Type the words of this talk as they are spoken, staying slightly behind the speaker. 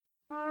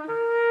For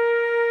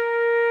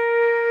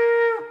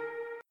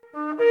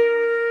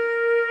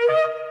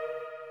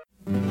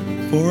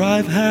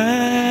I've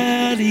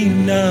had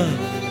enough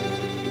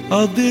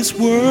of this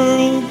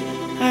world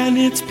and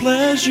its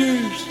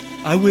pleasures.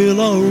 I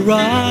will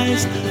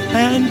arise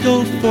and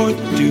go forth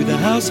to the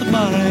house of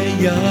my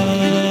Yah.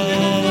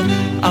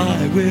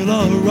 I will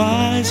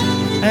arise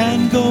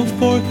and go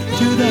forth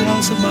to the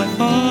house of my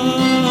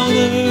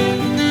Father.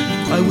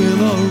 I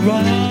will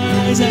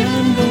arise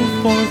and go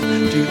forth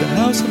to the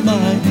house of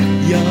my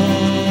Yah.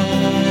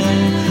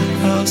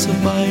 House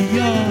of my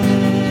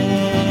Yah.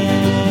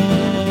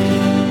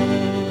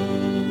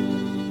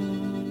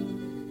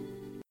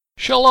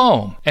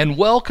 Shalom, and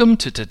welcome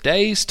to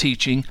today's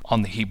teaching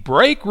on the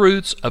Hebraic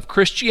roots of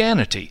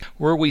Christianity,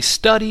 where we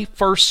study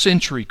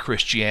first-century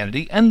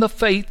Christianity and the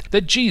faith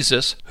that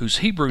Jesus, whose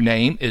Hebrew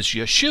name is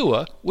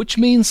Yeshua, which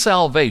means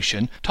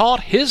salvation,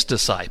 taught his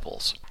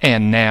disciples.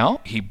 And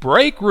now,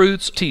 Hebraic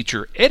roots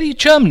teacher Eddie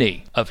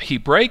Chumney of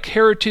Hebraic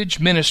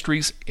Heritage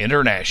Ministries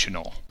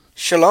International.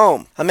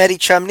 Shalom, I'm Eddie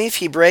Chumney of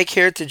Hebraic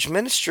Heritage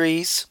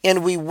Ministries,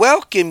 and we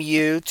welcome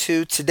you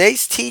to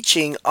today's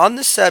teaching on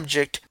the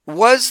subject,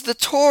 Was the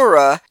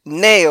Torah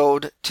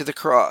Nailed to the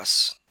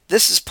Cross?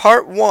 This is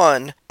part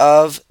 1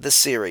 of the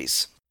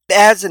series.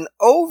 As an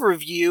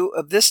overview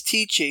of this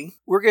teaching,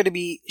 we're going to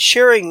be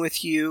sharing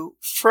with you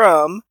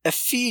from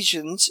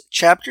Ephesians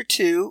chapter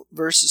 2,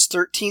 verses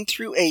 13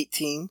 through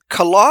 18,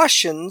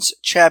 Colossians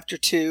chapter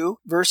 2,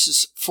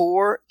 verses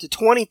 4 to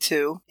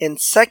 22, and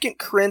 2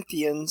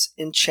 Corinthians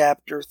in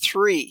chapter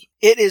 3.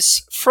 It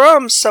is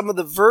from some of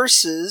the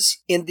verses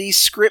in these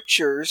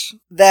scriptures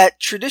that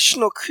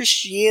traditional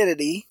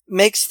Christianity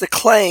makes the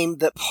claim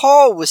that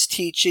Paul was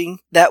teaching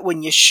that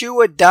when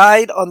Yeshua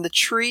died on the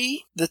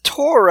tree, the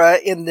Torah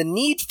and the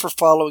need for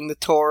following the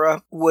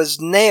Torah was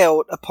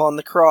nailed upon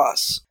the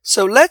cross.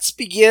 So let's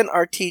begin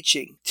our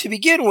teaching. To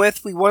begin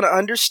with, we want to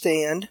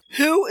understand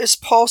who is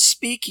Paul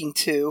speaking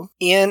to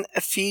in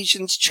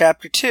Ephesians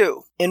chapter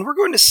 2. And we're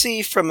going to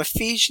see from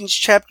Ephesians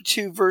chapter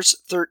 2 verse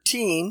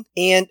 13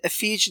 and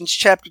Ephesians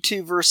chapter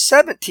 2 verse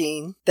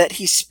 17 that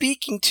he's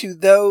speaking to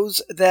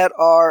those that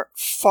are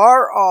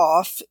far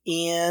off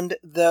and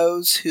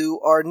those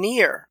who are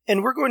near.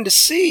 And we're going to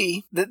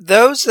see that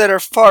those that are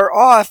far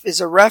off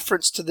is a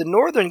reference to the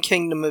northern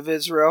kingdom of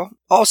Israel,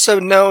 also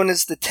known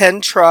as the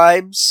 10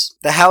 tribes,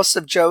 the house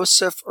of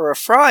Joseph or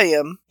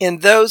Ephraim,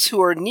 and those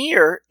who are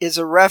near is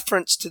a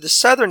reference to the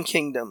southern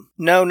kingdom,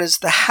 known as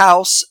the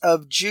house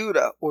of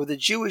Judah or the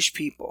Jewish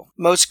people,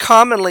 most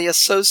commonly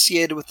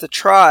associated with the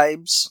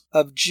tribes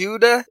of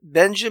Judah,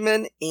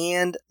 Benjamin,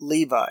 and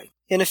Levi.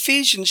 In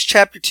Ephesians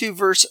chapter 2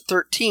 verse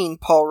 13,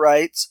 Paul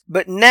writes,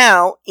 But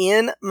now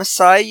in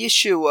Messiah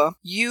Yeshua,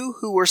 you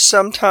who were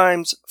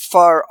sometimes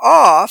far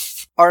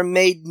off are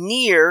made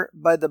near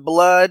by the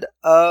blood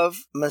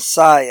of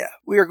Messiah.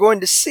 We are going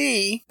to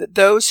see that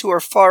those who are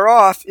far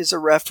off is a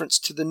reference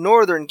to the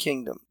northern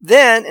kingdom.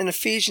 Then in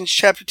Ephesians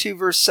chapter 2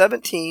 verse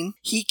 17,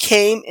 he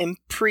came and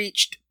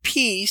preached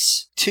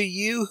peace to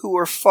you who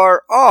are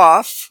far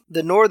off,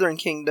 the northern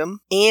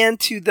kingdom, and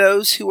to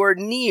those who are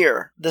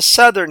near, the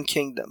southern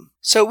kingdom.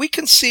 So we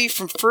can see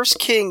from 1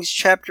 Kings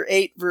chapter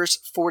 8 verse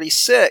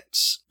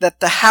 46 that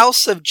the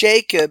house of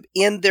Jacob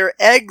in their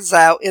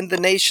exile in the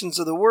nations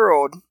of the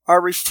world are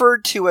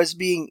referred to as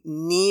being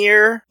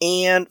near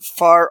and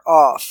far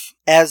off,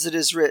 as it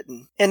is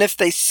written. And if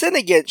they sin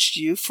against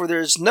you, for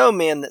there is no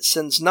man that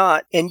sins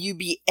not, and you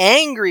be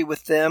angry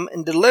with them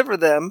and deliver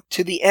them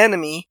to the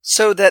enemy,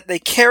 so that they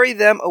carry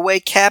them away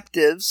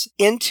captives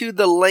into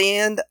the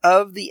land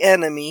of the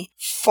enemy,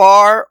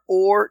 far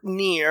or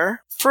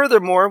near.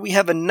 Furthermore, we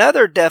have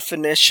another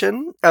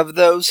definition of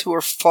those who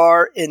are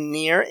far and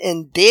near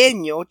in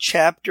Daniel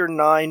chapter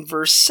 9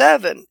 verse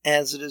 7,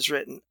 as it is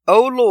written,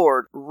 O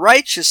Lord,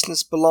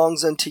 righteousness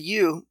belongs unto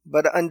you,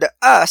 but unto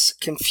us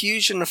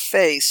confusion of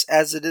face,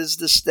 as it is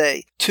this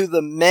day, to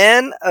the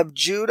men of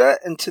Judah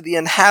and to the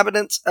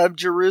inhabitants of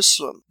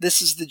Jerusalem.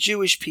 This is the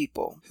Jewish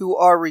people, who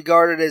are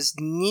regarded as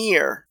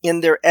near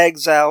in their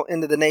exile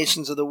into the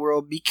nations of the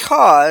world,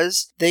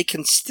 because they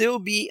can still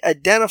be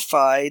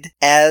identified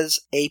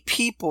as a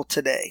people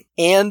today.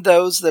 And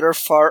those that are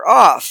far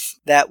off,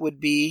 that would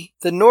be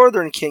the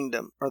northern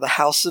kingdom, or the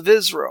house of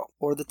Israel,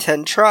 or the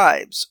 10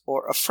 tribes,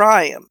 or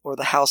Ephraim, or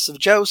the house of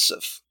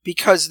Joseph,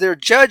 because their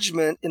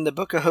judgment in the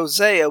book of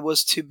Hosea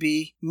was to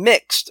be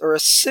mixed or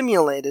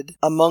assimilated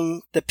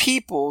among the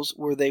peoples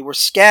where they were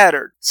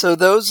scattered. So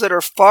those that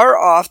are far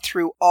off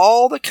through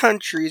all the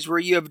countries where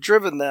you have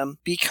driven them,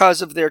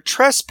 because of their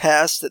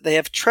trespass that they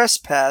have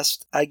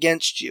trespassed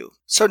against you.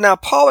 So now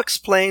Paul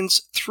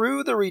explains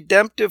through the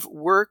redemptive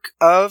work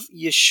of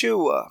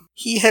Yeshua,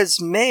 he has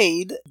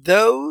made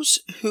those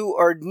who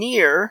are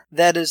near,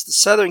 that is the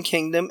southern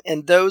kingdom,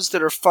 and those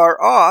that are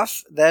far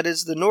off, that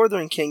is the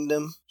northern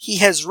kingdom, he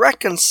has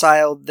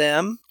reconciled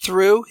them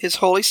through his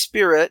Holy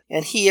Spirit,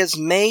 and he has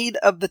made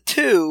of the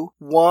two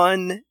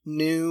one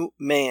new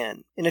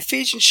man. In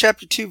Ephesians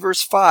chapter 2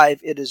 verse 5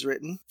 it is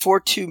written,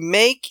 For to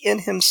make in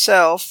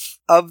himself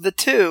of the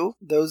two,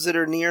 those that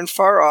are near and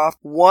far off,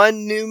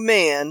 one new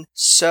man,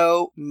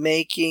 so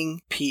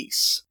making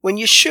peace. When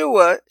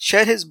Yeshua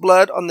shed his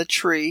blood on the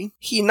tree,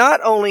 he not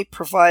only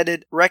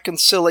provided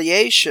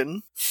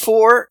reconciliation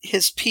for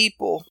his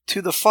people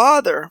to the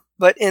Father,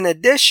 but in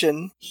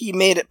addition, he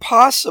made it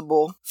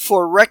possible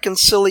for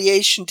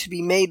reconciliation to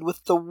be made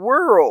with the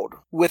world,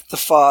 with the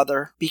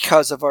Father,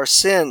 because of our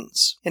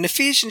sins. In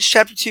Ephesians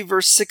chapter 2,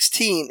 verse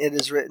 16, it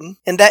is written,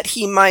 "And that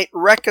he might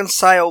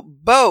reconcile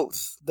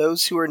both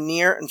those who are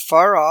near and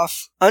far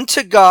off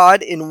unto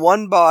God in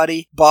one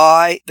body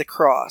by the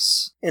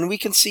cross." And we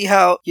can see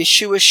how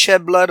Yeshua's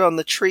shed blood on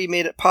the tree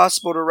made it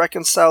possible to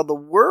reconcile the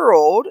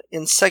world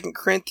in 2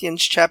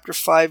 Corinthians chapter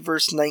 5,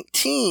 verse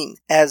 19,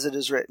 as it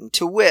is written,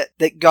 to wit,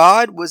 that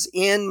God was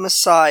in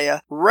Messiah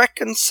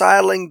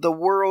reconciling the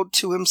world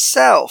to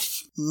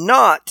himself,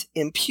 not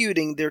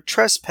imputing their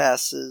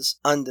trespasses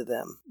unto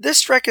them.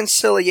 This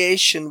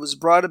reconciliation was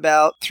brought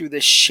about through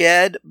the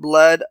shed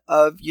blood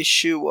of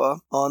Yeshua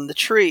on the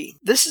tree.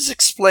 This is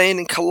explained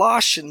in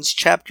Colossians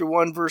chapter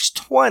 1, verse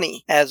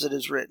 20, as it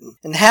is written,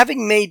 "And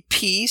having made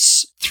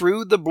peace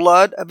through the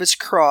blood of his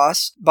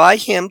cross, by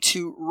him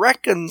to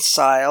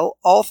reconcile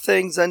all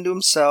things unto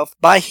himself,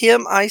 by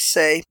him I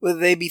say, whether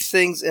they be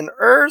things in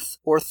earth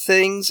or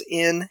things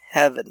in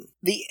heaven."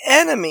 The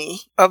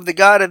enemy of the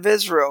God of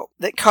Israel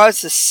that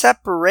causes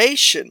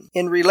separation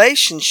in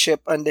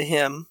relationship unto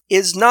him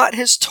is not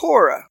his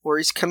Torah or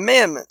his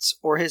commandments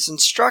or his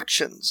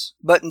instructions,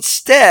 but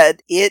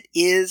instead it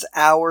is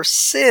our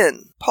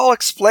sin. Paul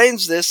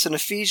explains this in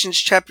Ephesians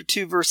chapter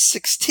 2, verse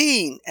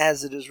 16,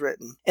 as it is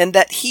written, "And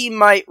that he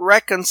might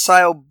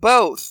reconcile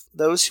both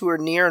those who are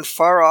near and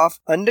far off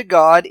unto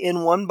God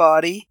in one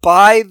body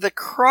by the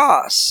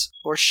cross,"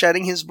 or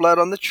shedding his blood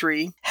on the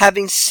tree,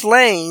 "having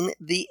slain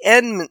the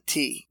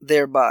enmity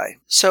thereby."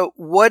 So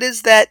what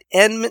is that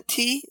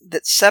enmity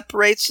that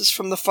separates us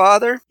from the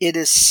Father? It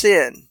is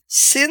sin.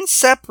 Sin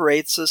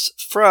separates us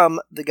from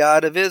the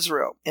God of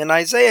Israel. In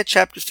Isaiah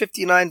chapter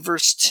 59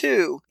 verse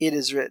 2, it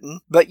is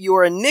written, "But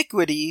your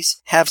iniquities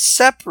have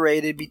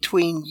separated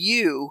between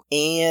you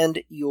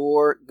and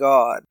your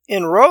God."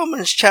 In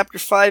Romans chapter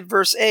 5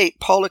 verse 8,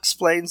 Paul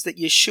explains that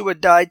Yeshua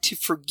died to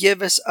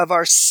forgive us of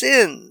our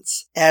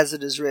sins, as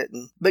it is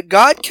written, "But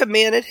God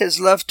commanded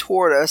his love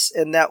toward us,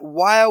 in that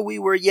while we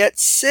were yet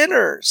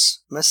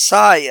sinners,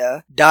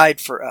 Messiah died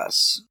for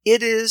us."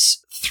 It is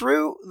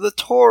through the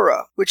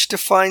Torah, which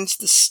defines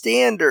the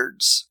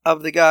standards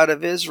of the God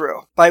of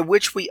Israel, by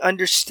which we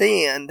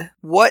understand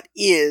what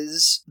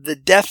is the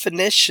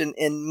definition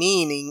and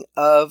meaning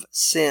of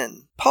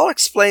sin. Paul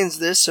explains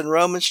this in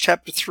Romans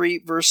chapter 3,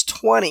 verse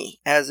 20,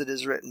 as it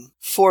is written,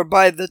 "For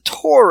by the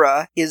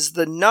Torah is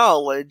the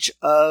knowledge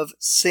of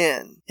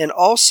sin." And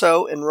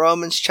also in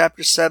Romans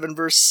chapter 7,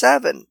 verse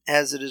 7,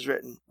 as it is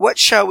written, "What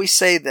shall we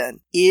say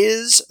then?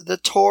 Is the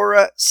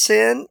Torah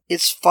sin?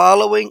 Is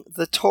following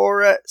the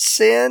Torah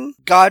sin?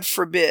 God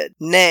forbid.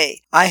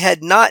 Nay, I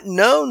had not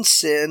known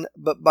sin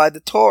but by the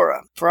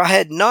Torah. For I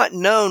had not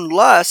known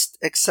lust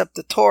except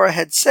the Torah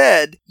had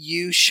said,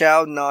 You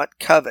shall not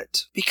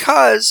covet."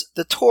 Because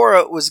the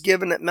Torah was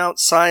given at Mount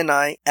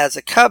Sinai as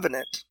a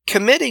covenant,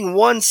 committing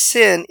one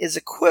sin is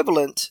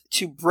equivalent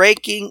to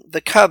breaking the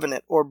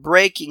covenant or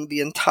breaking the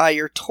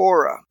entire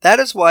Torah.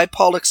 That is why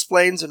Paul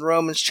explains in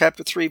Romans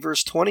chapter 3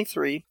 verse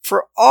 23,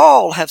 "For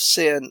all have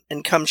sinned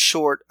and come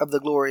short of the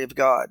glory of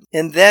God."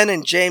 And then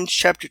in James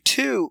chapter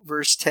 2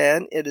 verse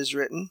 10 it is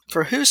written,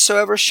 "For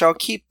whosoever shall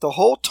keep the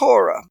whole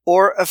Torah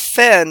or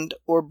offend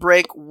or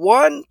break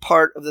one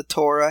part of the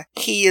Torah,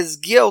 he is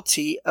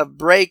guilty of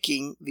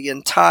breaking the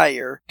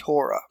entire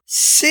Torah."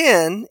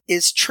 Sin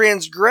is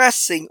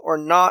transgressing or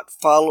not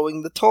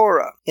following the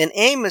Torah. In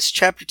Amos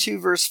chapter 2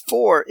 verse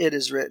 4 it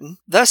is written,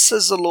 "Thus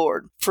says the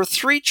Lord, for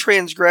 3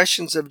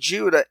 transgressions of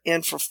Judah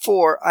and for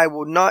 4 I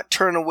will not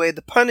turn away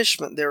the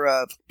punishment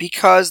thereof,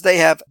 because they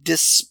have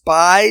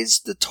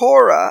despised the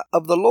Torah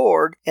of the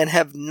Lord and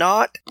have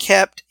not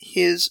kept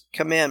his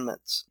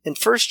commandments." In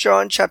 1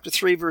 John chapter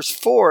 3 verse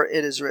 4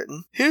 it is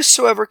written,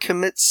 "Whosoever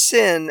commits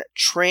sin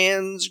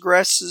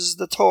transgresses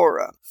the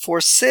Torah, for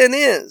sin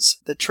is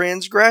the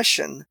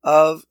transgression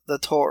of the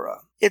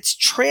Torah." It's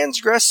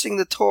transgressing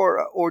the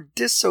Torah or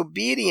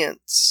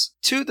disobedience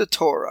to the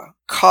Torah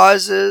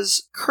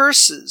causes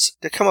curses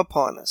to come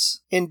upon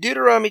us. In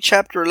Deuteronomy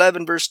chapter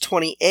 11 verse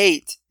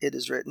 28 it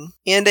is written,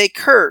 "And a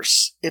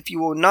curse if you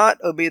will not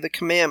obey the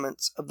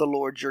commandments of the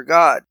Lord your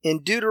God."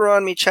 In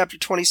Deuteronomy chapter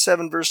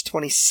 27 verse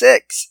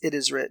 26 it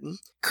is written,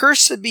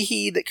 "Cursed be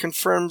he that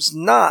confirms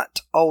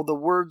not all the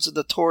words of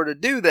the Torah to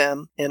do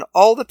them, and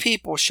all the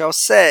people shall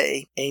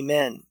say,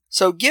 Amen."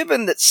 So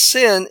given that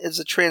sin is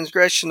a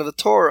transgression of the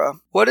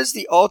Torah, what is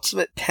the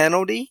ultimate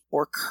penalty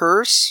or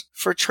curse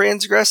for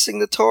transgressing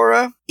the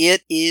Torah?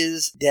 It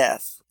is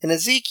death. In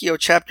Ezekiel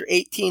chapter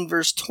 18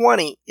 verse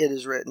 20 it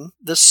is written,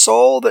 "The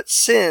soul that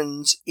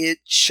sins, it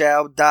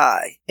shall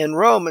die." In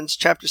Romans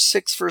chapter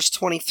 6 verse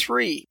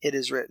 23 it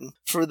is written,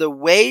 "For the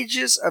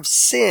wages of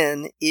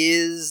sin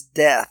is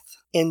death."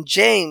 In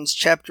James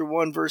chapter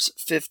 1 verse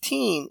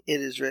 15 it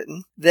is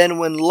written, "Then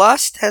when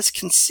lust has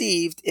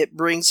conceived, it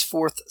brings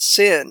forth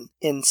sin,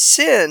 and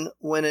sin,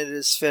 when it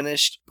is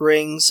finished,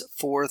 brings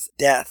forth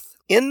death."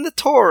 In the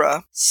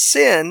Torah,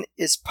 sin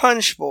is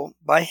punishable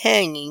by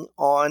hanging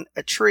on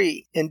a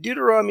tree. In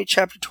Deuteronomy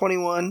chapter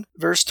 21,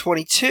 verse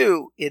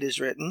 22, it is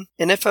written,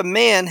 "And if a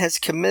man has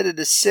committed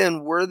a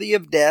sin worthy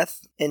of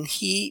death, and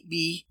he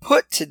be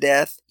put to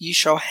death, ye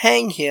shall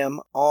hang him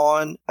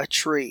on a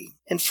tree."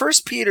 In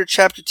 1 Peter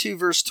chapter 2,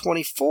 verse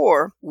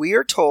 24, we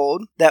are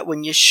told that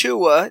when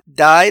Yeshua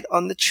died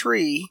on the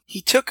tree,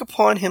 he took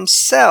upon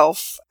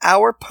himself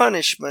our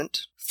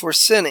punishment for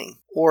sinning,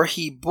 or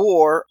he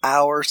bore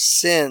our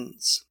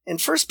sins. In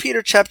 1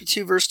 Peter chapter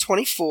 2 verse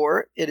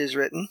 24, it is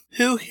written,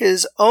 "Who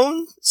his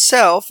own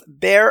self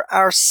bare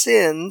our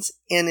sins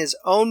in his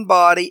own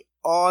body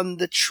on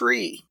the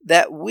tree,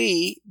 that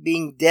we,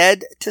 being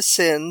dead to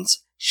sins,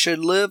 should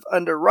live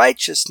under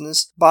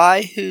righteousness,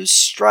 by whose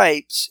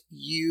stripes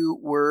you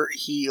were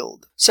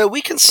healed." So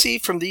we can see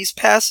from these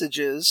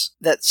passages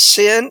that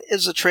sin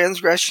is a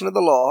transgression of the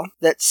law,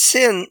 that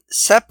sin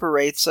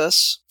separates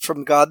us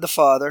from God the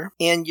Father,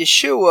 and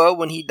Yeshua,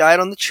 when he died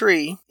on the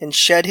tree and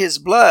shed his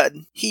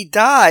blood, he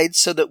died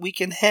so that we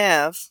can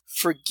have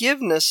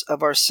forgiveness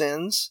of our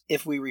sins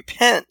if we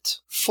repent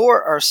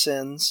for our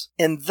sins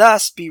and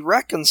thus be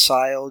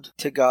reconciled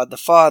to God the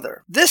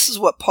Father. This is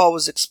what Paul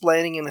was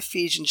explaining in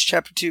Ephesians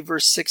chapter 2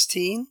 verse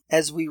 16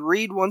 as we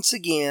read once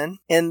again,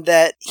 and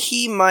that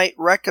he might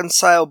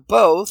reconcile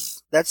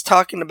both. That's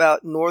talking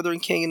about northern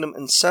kingdom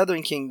and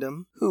southern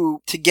kingdom,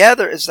 who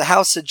together is the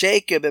house of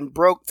Jacob and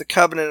broke the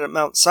covenant at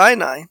Mount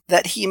Sinai,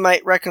 that he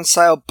might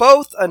reconcile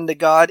both unto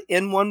God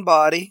in one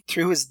body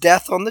through his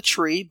death on the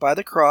tree by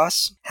the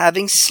cross,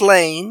 having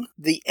slain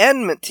the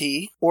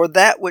enmity, or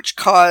that which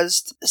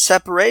caused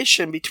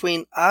separation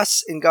between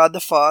us and God the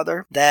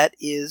Father, that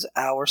is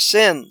our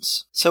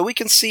sins. So we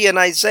can see in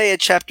Isaiah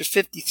chapter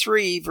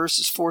 53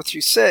 verses 4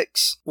 through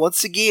 6,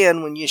 once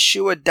again when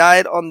Yeshua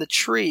died on the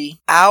tree,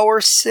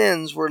 our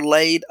sins were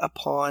laid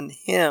upon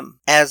him,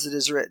 as it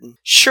is written,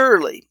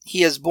 "Surely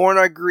he has borne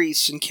our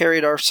griefs and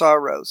carried our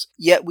sorrows,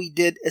 yet we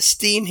did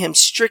esteem him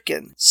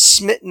stricken,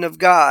 smitten of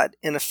God,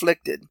 and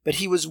afflicted. But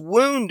he was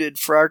wounded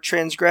for our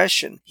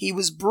transgression, he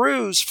was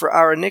bruised for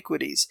our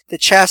iniquities. The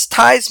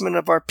chastisement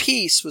of our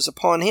peace was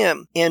upon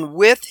him, and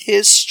with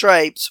his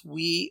stripes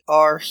we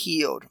are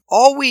healed.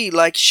 All we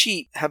like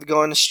sheep have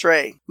gone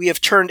astray. We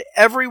have turned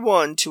every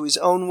one to his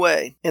own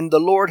way, and the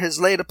Lord has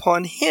laid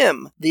upon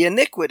him the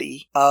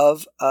iniquity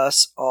of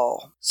us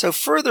all." So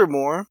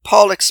furthermore,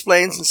 Paul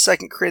explains in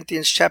 2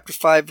 Corinthians chapter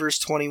 5 verse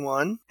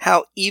 21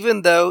 how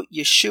even though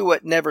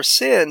Yeshua never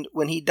sinned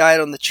when he died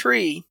on the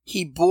tree,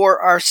 he bore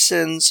our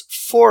sins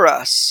for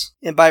us.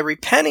 And by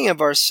repenting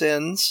of our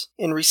sins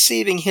and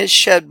receiving his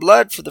shed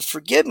blood for the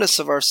forgiveness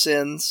of our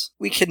sins,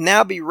 we can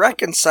now be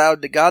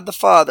reconciled to God the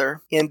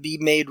Father and be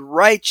made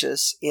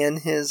righteous in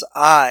his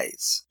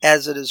eyes,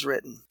 as it is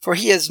written, "For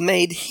he has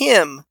made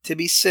him to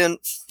be sin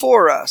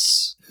for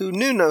us, who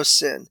knew no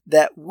sin,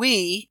 that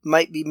we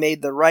might be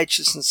made the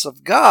righteousness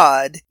of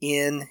God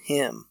in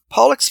him."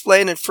 Paul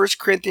explained in 1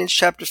 Corinthians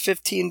chapter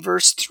 15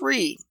 verse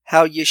 3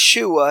 how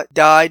Yeshua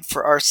died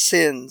for our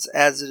sins,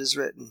 as it is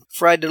written,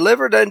 "For I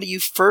delivered unto you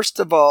first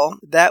of all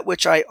that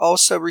which I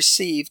also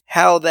received,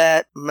 how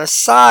that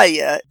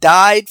Messiah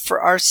died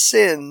for our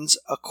sins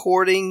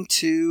according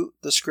to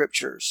the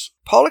Scriptures."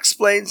 Paul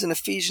explains in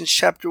Ephesians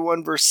chapter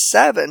 1 verse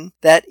 7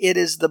 that it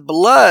is the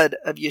blood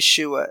of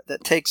Yeshua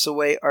that takes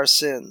away our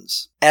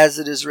sins, as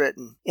it is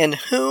written, "In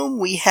whom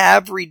we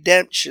have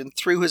redemption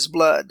through his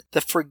blood,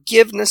 the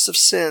forgiveness of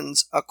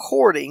sins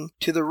according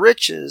to the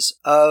riches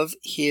of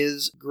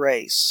his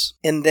grace."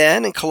 And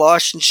then in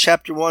Colossians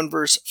chapter 1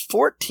 verse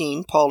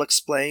 14, Paul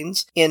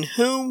explains, "In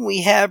whom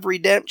we have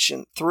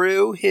redemption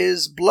through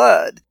his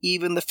blood,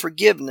 even the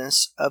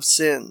forgiveness of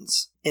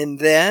sins." And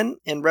then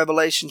in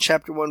Revelation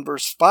chapter 1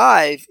 verse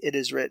 5 it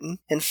is written,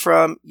 "And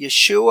from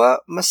Yeshua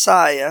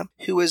Messiah,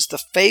 who is the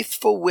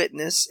faithful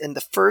witness and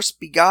the first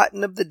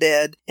begotten of the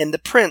dead and the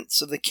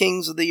prince of the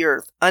kings of the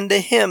earth, unto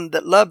him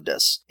that loved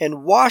us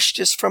and washed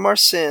us from our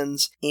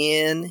sins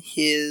in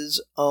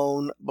his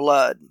own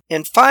blood."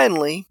 And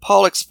finally,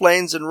 Paul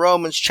explains in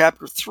Romans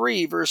chapter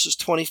 3 verses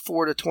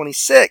 24 to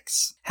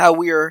 26 how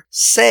we are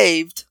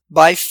saved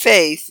by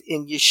faith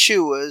in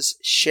Yeshua's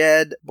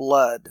shed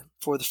blood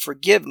for the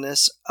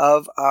forgiveness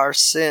of our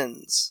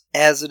sins,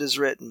 as it is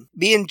written,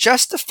 "Being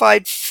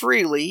justified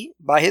freely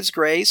by his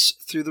grace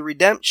through the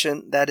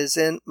redemption that is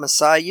in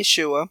Messiah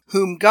Yeshua,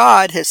 whom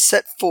God has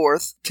set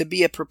forth to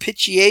be a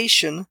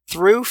propitiation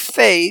through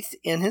faith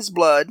in his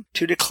blood,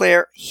 to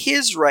declare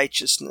his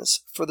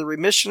righteousness for the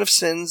remission of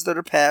sins that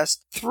are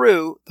past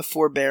through the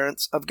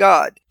forbearance of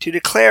God. To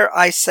declare,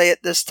 I say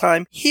at this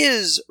time,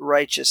 his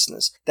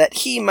righteousness, that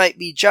he might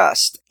be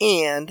just,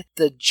 and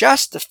the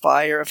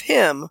justifier of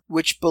him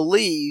which believes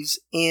believes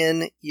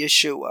in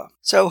Yeshua.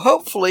 So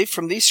hopefully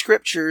from these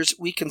scriptures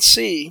we can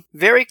see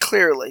very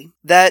clearly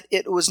that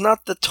it was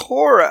not the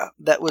Torah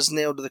that was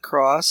nailed to the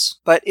cross,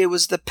 but it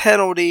was the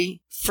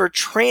penalty for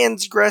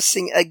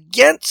transgressing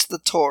against the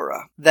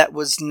Torah that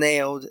was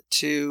nailed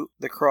to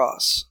the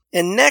cross.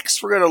 And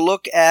next we're going to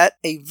look at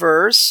a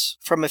verse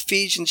from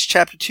Ephesians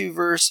chapter 2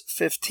 verse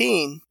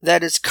 15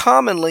 that is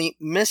commonly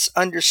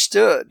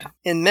misunderstood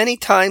and many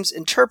times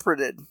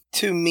interpreted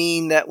to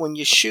mean that when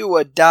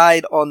Yeshua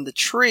died on the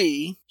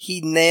tree,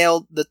 he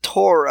nailed the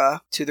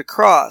Torah to the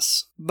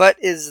cross. But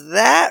is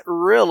that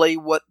really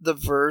what the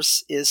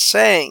verse is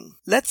saying?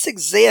 Let's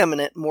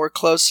examine it more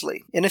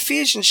closely. In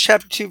Ephesians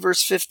chapter 2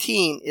 verse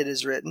 15 it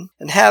is written,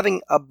 "And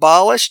having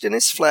abolished in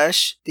his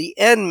flesh the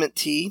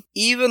enmity,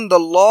 even the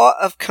law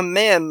of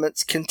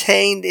commandments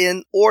contained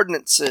in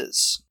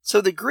ordinances." So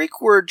the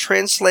Greek word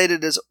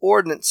translated as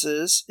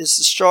ordinances is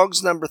the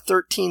Strong's number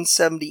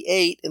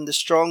 1378 in the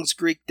Strong's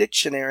Greek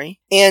Dictionary,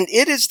 and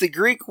it is the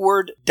Greek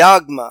word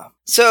dogma.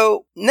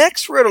 So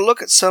next we're going to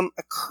look at some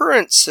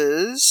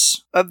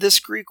occurrences of this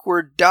Greek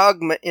word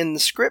dogma in the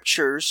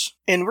scriptures,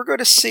 and we're going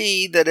to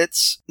see that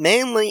it's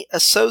mainly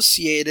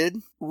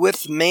associated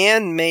with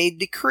man-made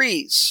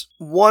decrees.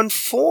 One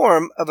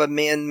form of a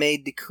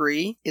man-made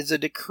decree is a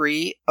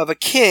decree of a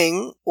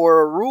king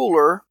or a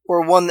ruler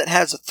or one that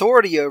has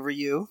authority over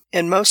you,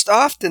 and most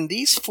often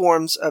these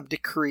forms of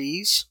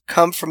decrees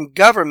come from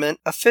government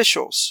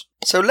officials.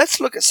 So let's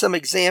look at some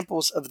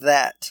examples of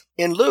that.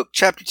 In Luke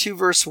chapter 2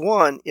 verse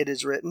 1 it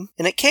is written,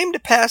 "And it came to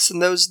pass in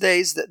those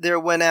days that there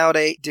went out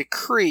a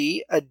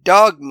decree, a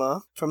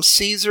dogma, from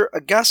Caesar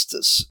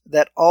Augustus,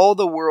 that all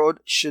the world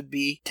should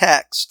be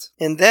taxed."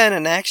 And then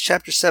in Acts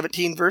chapter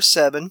 17 verse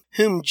 7,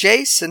 "Whom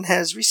Jason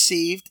has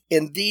received,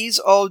 and these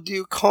all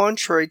do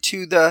contrary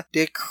to the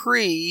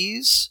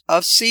decrees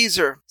of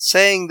Caesar,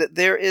 saying that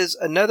there is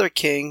another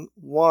king,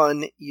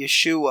 one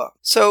Yeshua."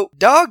 So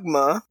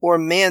dogma or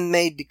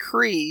man-made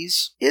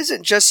decrees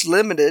isn't just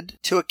limited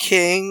to a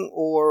king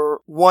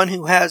or one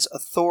who has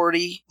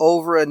authority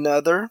over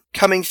another,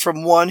 coming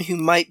from one who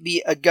might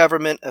be a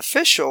government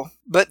official,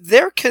 but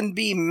there can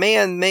be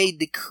man-made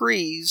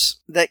decrees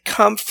that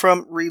come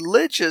from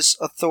religious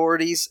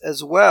authorities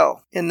as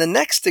well. And the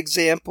next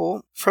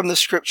example from the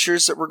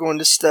scriptures that we're going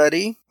to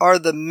study are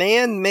the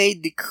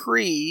man-made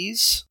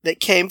decrees that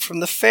came from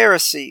the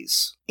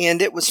Pharisees.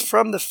 And it was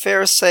from the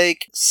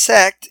Pharisaic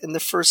sect in the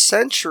first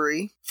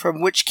century from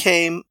which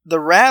came the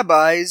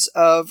rabbis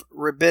of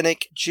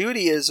Rabbinic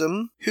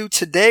Judaism, who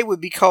today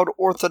would be called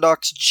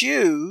Orthodox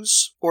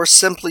Jews, or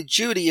simply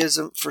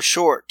Judaism for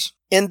short.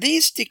 And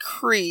these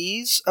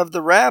decrees of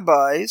the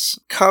rabbis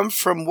come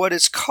from what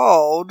is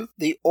called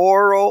the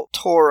Oral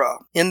Torah.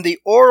 And the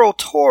Oral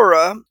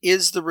Torah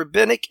is the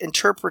rabbinic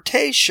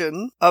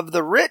interpretation of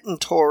the written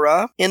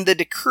Torah, and the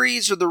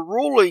decrees or the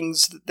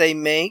rulings that they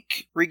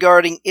make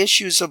regarding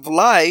issues of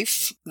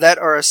life that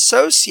are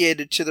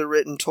associated to the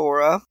written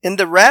Torah. And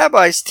the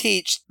rabbis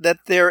teach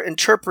that their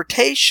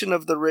interpretation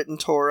of the written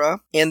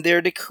Torah and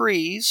their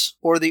decrees,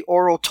 or the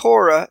Oral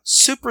Torah,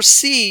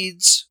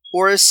 supersedes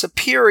or is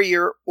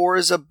superior or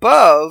is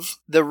above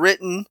the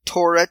written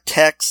Torah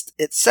text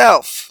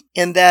itself.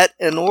 And that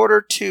in order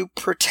to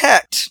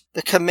protect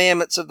the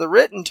commandments of the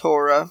written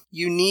Torah,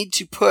 you need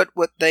to put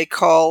what they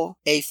call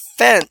a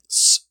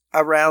fence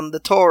around the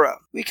Torah.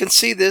 We can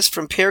see this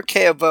from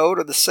Pirkei Avot,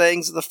 or the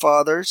Sayings of the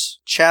Fathers,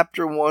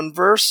 chapter 1,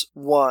 verse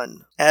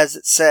 1, as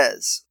it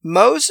says,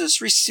 "Moses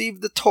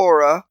received the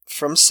Torah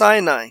from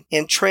Sinai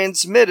and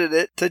transmitted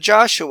it to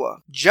Joshua.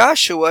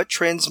 Joshua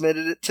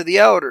transmitted it to the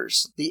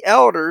elders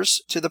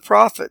to the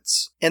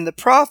prophets, and the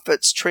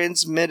prophets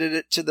transmitted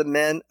it to the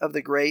men of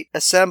the great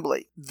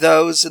assembly,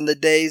 those in the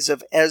days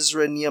of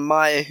Ezra and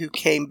Nehemiah who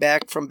came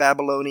back from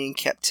Babylonian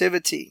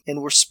captivity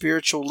and were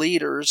spiritual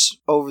leaders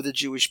over the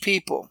Jewish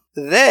people.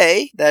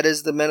 They," that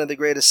is the men of the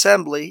great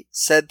assembly,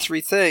 "said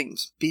three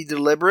things: be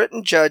deliberate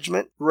in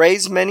judgment,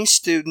 raise many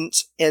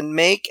students, and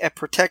make a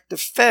protective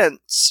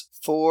fence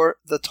for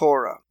the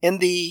Torah." In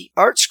the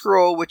Art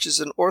Scroll, which is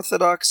an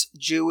Orthodox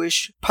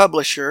Jewish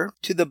publisher,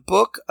 to the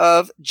book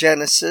of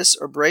Genesis,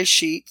 or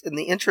Breshit, in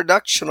the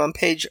introduction on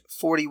page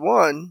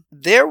 41,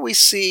 there we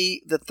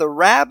see that the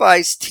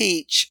rabbis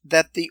teach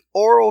that the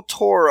Oral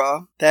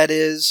Torah, that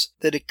is,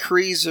 the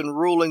decrees and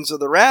rulings of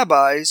the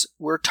rabbis,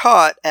 were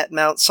taught at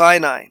Mount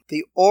Sinai.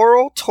 The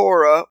Oral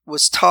Torah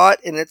was taught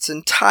in its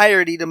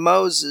entirety to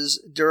Moses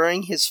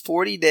during his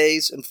 40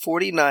 days and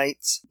 40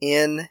 nights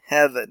in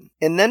heaven.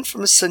 And then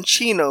from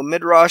Sanchino,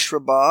 Midrash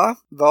Rabbah,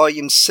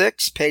 volume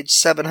 6, page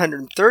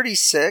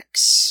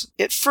 736,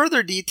 it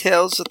further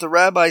details that the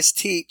rabbis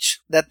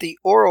teach that the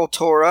Oral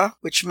Torah,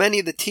 which many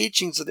of the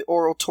teachings of the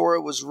Oral Torah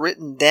was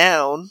written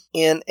down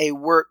in a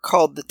work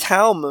called the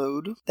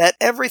Talmud, that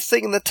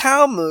everything in the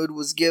Talmud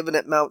was given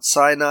at Mount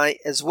Sinai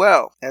as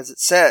well, as it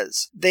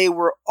says. They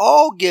were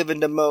all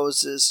given to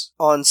Moses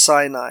on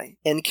Sinai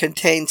and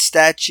contained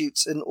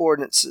statutes and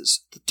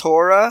ordinances: the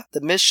Torah, the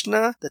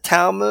Mishnah, the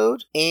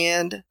Talmud,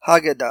 and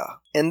Haggadah.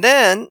 And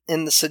then,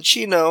 in the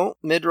Soncino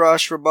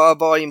Midrash Rabbah,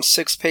 Volume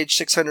 6, page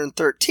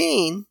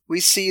 613, we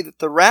see that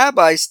the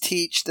rabbis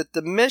teach that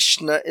the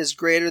Mishnah is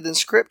greater than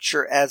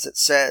Scripture, as it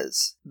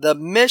says. The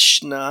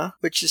Mishnah,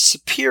 which is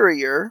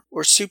superior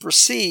or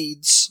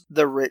supersedes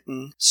the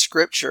written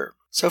Scripture.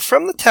 So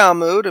from the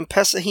Talmud in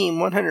Pesachim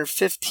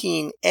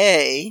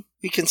 115a,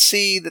 we can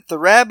see that the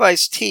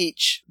rabbis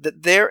teach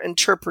that their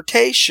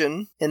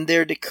interpretation and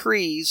their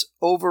decrees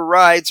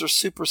overrides or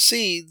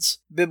supersedes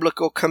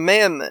biblical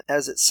commandment,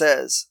 as it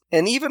says.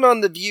 And even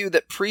on the view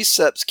that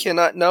precepts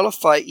cannot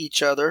nullify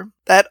each other,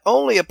 that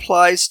only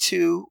applies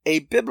to a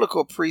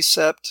biblical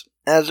precept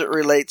as it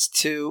relates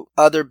to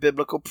other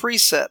biblical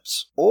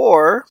precepts,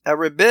 or a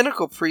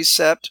rabbinical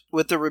precept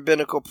with a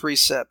rabbinical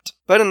precept.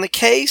 But in the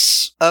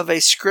case of a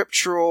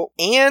scriptural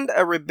and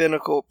a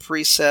rabbinical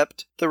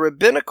precept, the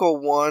rabbinical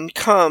one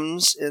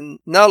comes and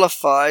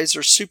nullifies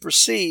or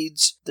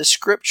supersedes the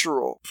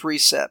scriptural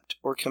precept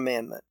or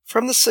commandment.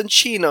 From the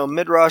Soncino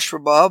Midrash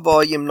Rabbah,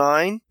 Volume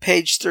 9,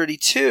 page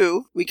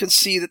 32, we can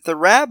see that the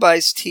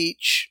rabbis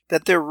teach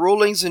that their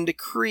rulings and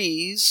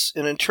decrees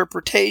and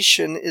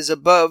interpretation is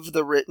above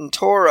the written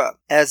Torah,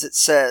 as it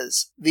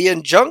says. The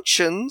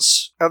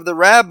injunctions of the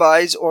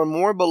rabbis are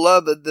more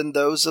beloved than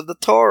those of the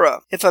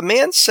Torah. If a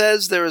man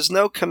says there is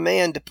no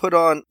command to put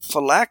on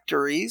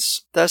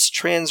phylacteries, thus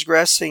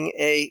transgressing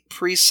a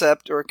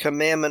precept or a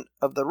commandment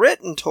of the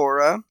written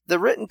Torah, the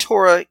written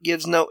Torah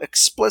gives no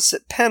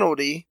explicit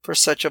penalty for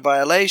such a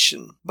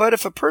violation. But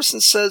if a person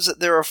says that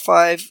there are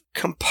 5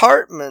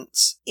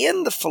 compartments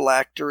in the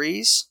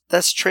phylacteries,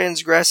 thus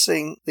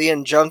transgressing the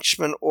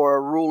injunction or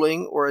a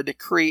ruling or a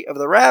decree of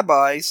the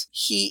rabbis,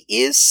 he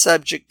is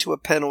subject to a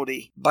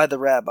penalty by the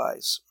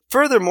rabbis.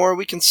 Furthermore,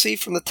 we can see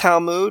from the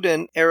Talmud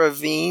in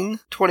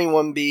Eruvin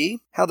 21b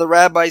how the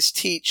rabbis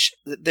teach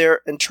that their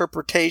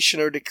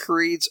interpretation or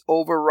decrees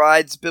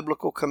overrides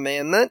biblical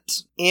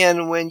commandment.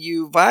 And when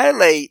you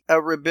violate a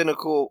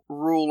rabbinical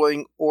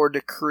ruling or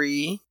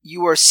decree,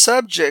 you are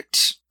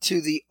subject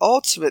to the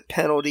ultimate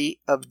penalty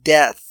of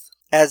death.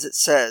 As it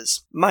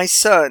says, "My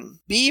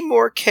son, be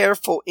more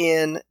careful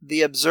in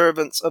the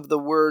observance of the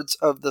words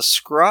of the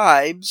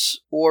scribes,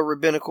 or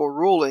rabbinical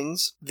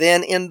rulings,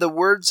 than in the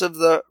words of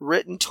the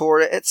written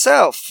Torah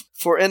itself.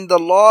 For in the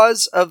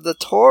laws of the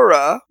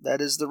Torah, that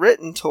is the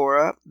written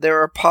Torah,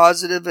 there are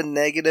positive and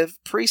negative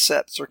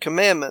precepts or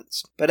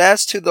commandments. But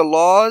as to the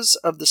laws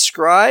of the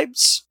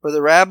scribes, or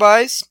the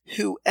rabbis,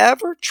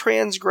 whoever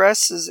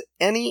transgresses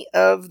any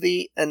of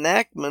the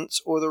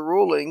enactments or the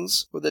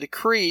rulings or the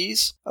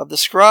decrees of the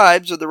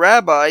scribes or the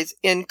rabbis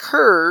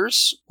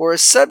incurs or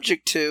is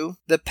subject to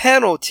the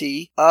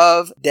penalty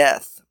of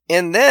death."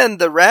 And then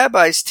the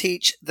rabbis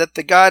teach that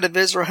the God of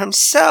Israel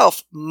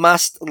himself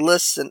must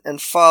listen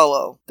and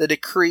follow the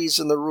decrees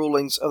and the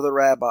rulings of the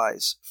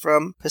rabbis.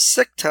 From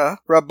Pesikta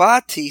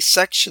Rabbati,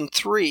 section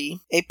 3,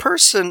 a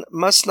person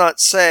must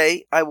not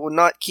say, "I will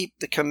not keep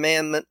the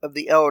commandment of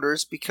the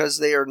elders because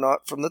they are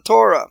not from the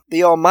Torah."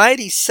 The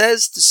Almighty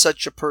says to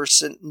such a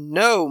person,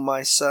 "No,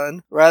 my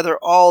son, rather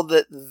all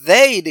that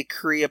they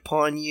decree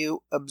upon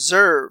you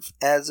observe,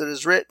 as it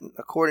is written,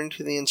 according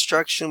to the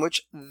instruction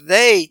which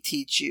they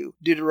teach you."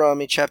 Deuteronomy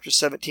chapter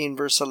 17,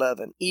 verse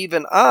 11.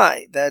 Even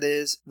I, that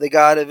is, the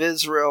God of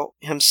Israel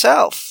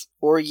himself,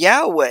 or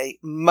Yahweh,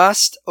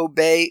 must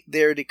obey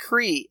their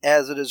decree,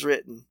 as it is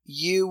written.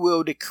 You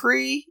will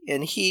decree,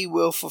 and he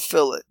will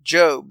fulfill it.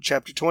 Job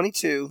chapter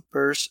 22,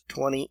 verse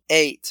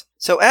 28.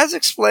 So as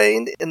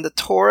explained in the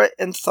Torah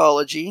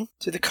Anthology,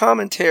 to the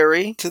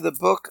commentary to the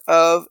book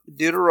of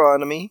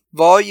Deuteronomy,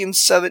 volume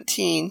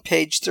 17,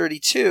 page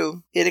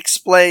 32, it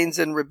explains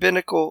in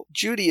Rabbinical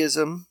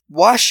Judaism,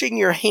 washing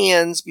your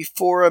hands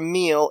before a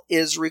meal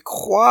is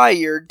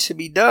required to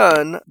be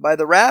done by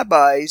the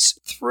rabbis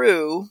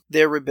through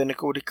their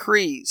rabbinical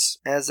decrees,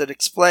 as it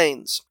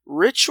explains.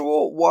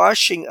 Ritual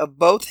washing of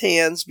both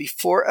hands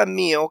before a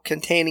meal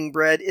containing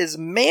bread is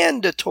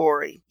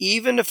mandatory,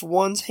 even if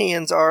one's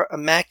hands are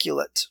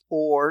immaculate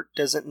or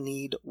doesn't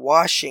need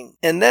washing.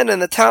 And then in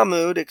the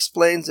Talmud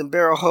explains in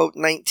Berahot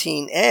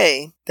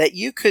 19a that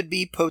you could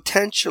be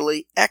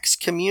potentially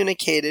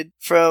excommunicated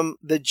from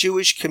the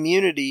Jewish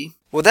community.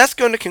 Well, that's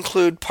going to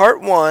conclude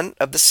part 1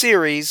 of the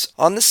series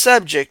on the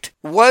subject,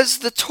 Was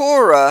the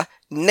Torah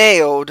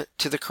Nailed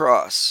to the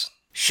Cross?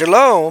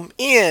 Shalom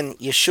in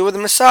Yeshua the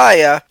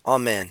Messiah.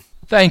 Amen.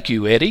 Thank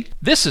you, Eddie.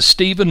 This is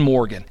Stephen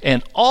Morgan,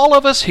 and all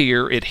of us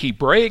here at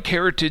Hebraic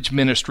Heritage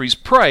Ministries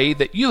pray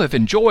that you have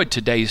enjoyed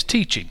today's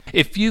teaching.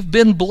 If you've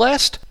been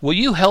blessed, will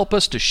you help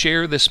us to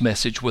share this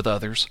message with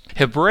others?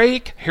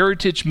 Hebraic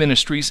Heritage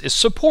Ministries is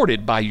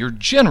supported by your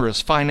generous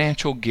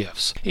financial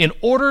gifts. In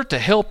order to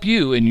help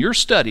you in your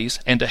studies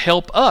and to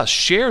help us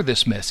share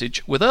this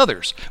message with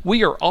others,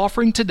 we are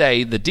offering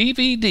today the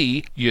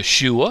DVD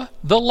Yeshua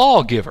the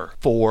Lawgiver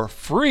for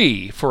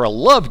free for a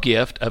love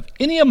gift of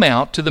any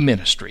amount to the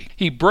ministry.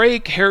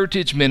 Hebraic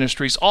Heritage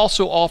Ministries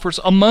also offers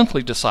a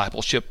monthly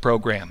discipleship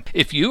program.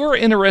 If you are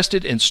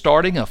interested in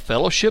starting a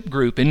fellowship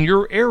group in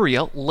your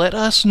area, let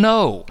us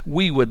know.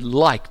 We would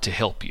like to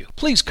help you.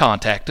 Please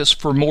contact us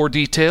for more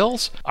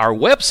details. Our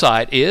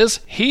website is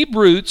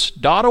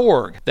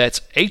Hebroots.org. That's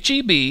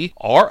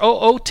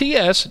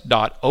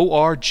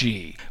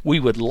HEBROOTS.org. We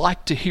would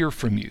like to hear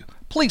from you.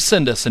 Please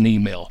send us an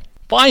email.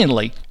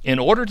 Finally, in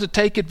order to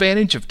take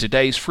advantage of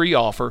today's free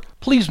offer,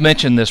 please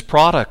mention this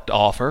product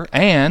offer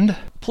and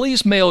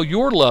please mail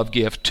your love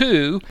gift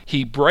to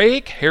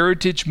Hebraic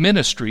Heritage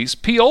Ministries,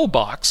 P.O.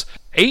 Box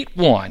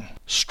 81,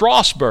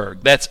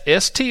 Strasburg, that's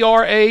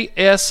Strasburg,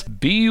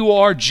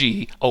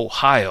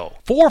 Ohio,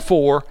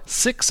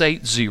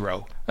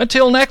 44680.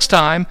 Until next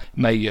time,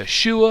 may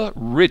Yeshua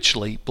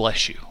richly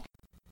bless you.